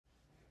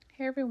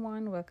Hey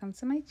everyone, welcome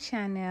to my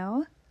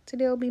channel.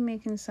 Today I'll be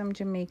making some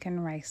Jamaican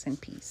rice and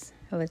peas.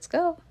 Let's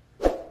go.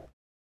 So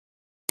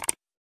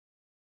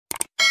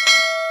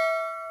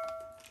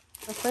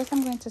first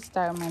I'm going to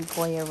start with my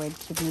Goya red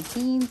kidney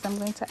beans. I'm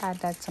going to add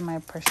that to my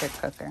pressure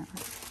cooker.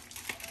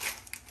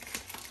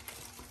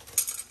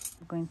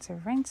 I'm going to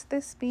rinse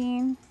this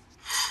bean.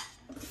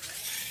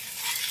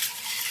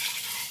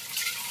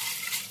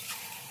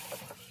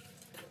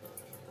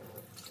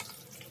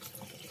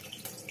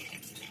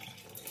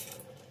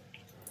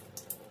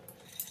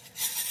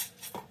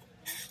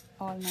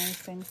 All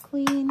nice and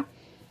clean.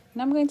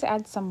 And I'm going to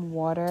add some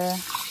water.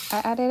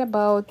 I added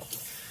about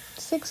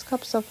 6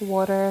 cups of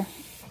water.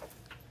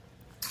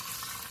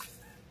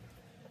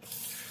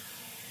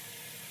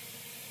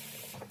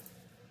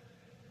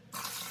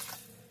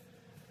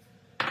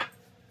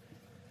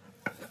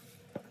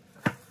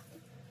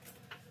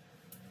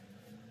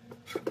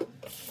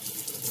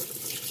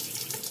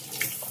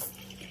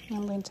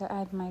 I'm going to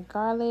add my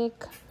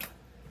garlic,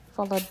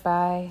 followed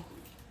by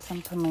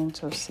some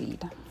pimento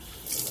seed.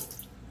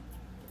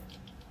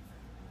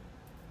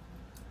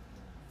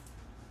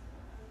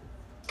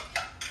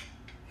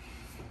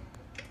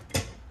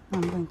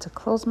 I'm going to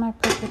close my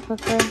pressure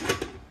cooker.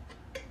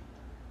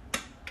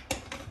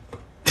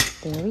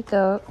 There we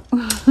go.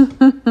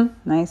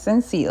 Nice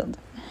and sealed.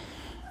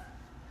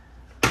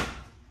 I'm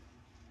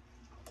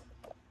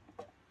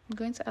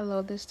going to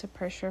allow this to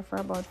pressure for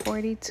about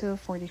 40 to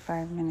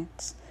 45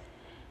 minutes.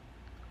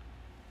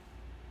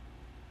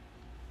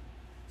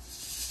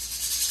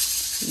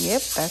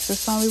 Yep, that's the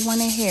sound we want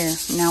to hear.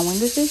 Now when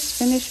this is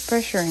finished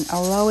pressuring,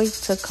 allow it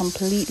to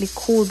completely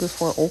cool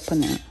before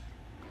opening.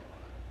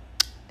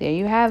 There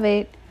you have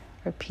it.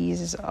 Our peas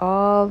is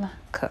all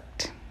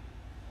cooked.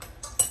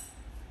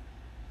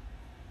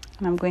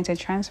 And I'm going to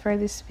transfer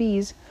these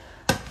peas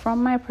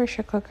from my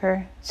pressure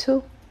cooker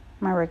to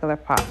my regular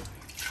pot.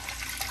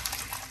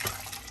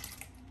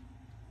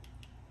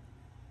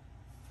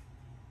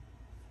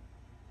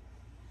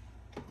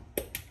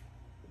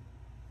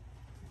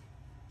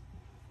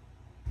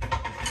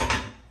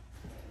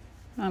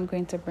 I'm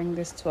going to bring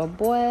this to a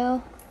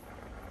boil.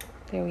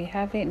 There we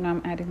have it. Now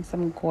I'm adding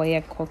some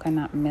Goya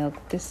coconut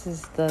milk. This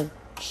is the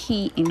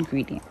key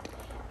ingredient.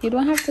 You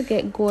don't have to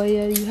get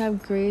Goya. You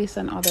have Grace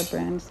and other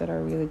brands that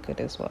are really good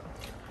as well.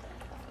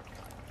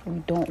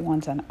 We don't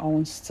want an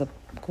ounce to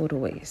go to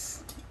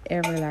waste.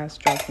 Every last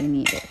drop we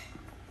need it.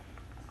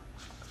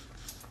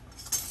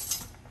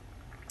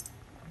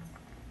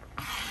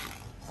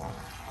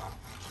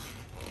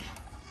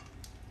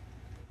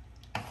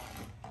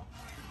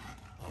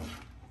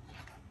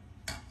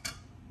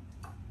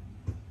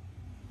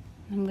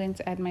 I'm going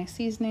to add my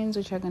seasonings,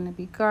 which are going to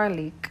be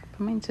garlic,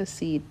 pimento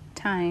seed,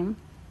 thyme,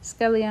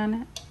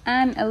 scallion,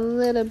 and a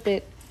little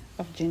bit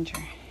of ginger.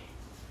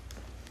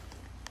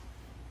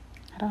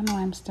 I don't know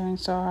why I'm stirring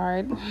so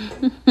hard.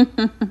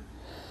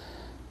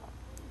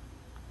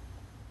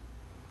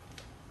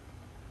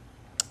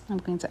 I'm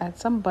going to add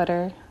some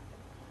butter.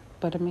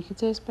 Butter make it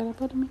taste better,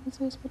 butter make it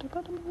taste better,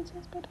 butter make it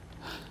taste better.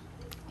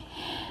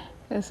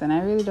 Listen,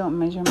 I really don't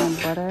measure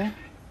my butter,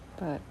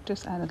 but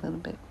just add a little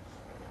bit.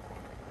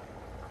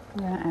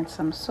 I'm gonna add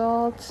some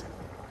salt,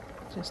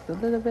 just a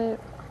little bit.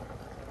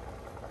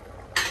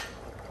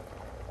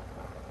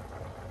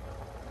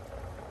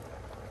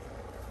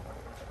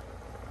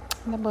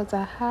 And about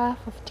a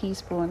half of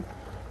teaspoon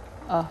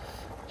of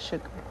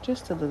sugar,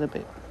 just a little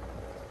bit.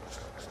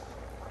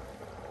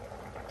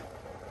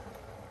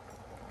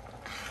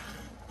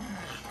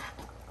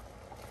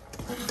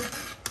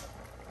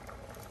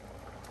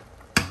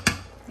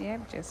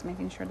 Yep, just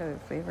making sure that the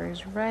flavor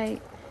is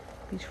right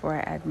before I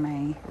add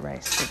my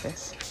rice to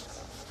this.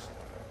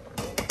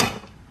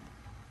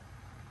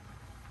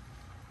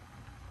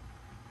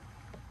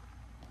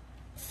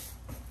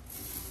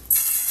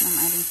 I'm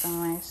adding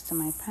some rice to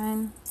my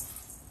pan.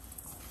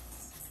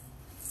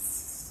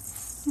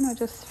 You know,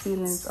 just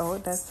feelings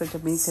out. That's a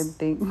Jamaican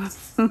thing.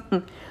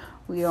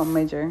 We don't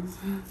measure.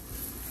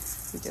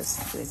 We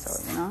just feel it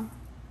out,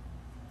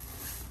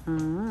 you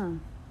know.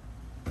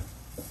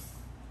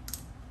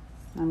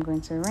 I'm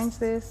going to rinse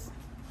this.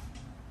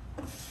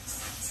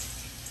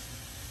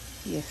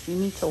 Yes, you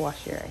need to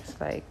wash your rice.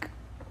 Like,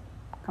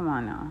 come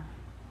on now.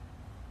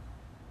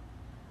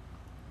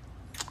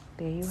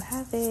 There you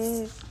have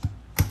it.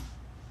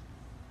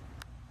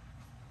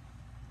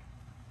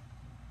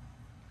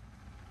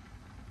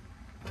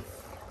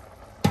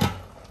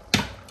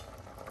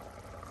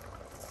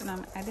 So now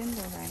I'm adding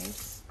the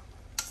rice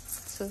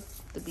to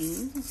the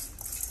beans.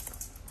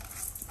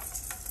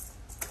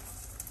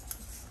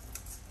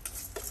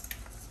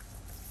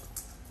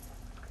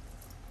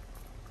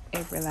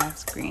 Every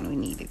last grain we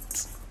need it.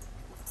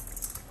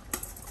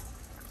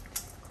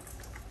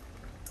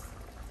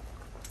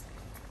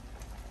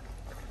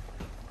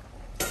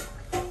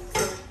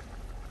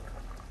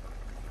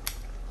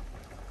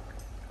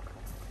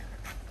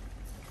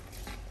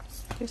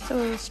 Just a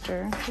little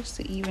stir, just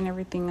to even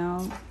everything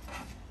out.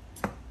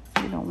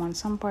 You don't want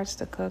some parts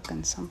to cook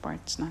and some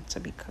parts not to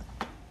be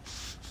cooked.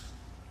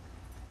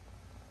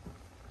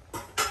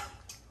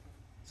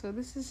 So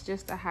this is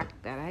just a hack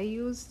that I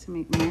use to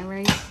make my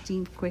rice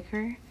steam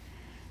quicker.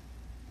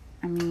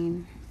 I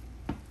mean,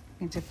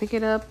 and to pick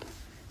it up,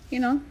 you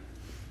know,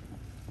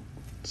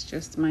 it's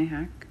just my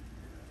hack.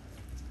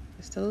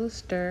 Just a little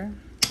stir.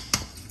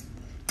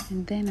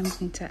 And then I'm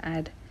going to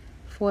add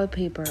foil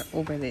paper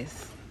over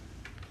this.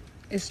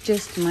 It's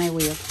just my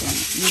way of doing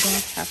it. You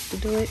don't have to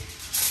do it.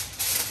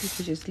 You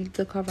could just leave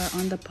the cover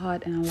on the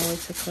pot and allow it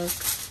to cook.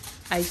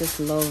 I just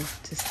love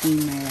to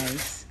steam my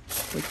rice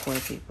with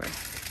foil paper.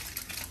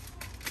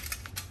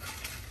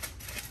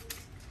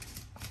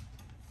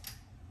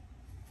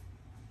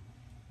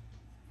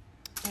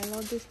 I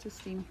allow this to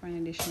steam for an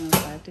additional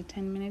 5 to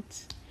 10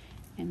 minutes.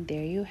 And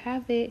there you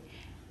have it.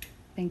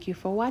 Thank you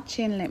for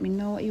watching. Let me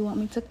know what you want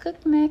me to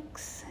cook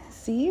next.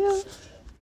 See you.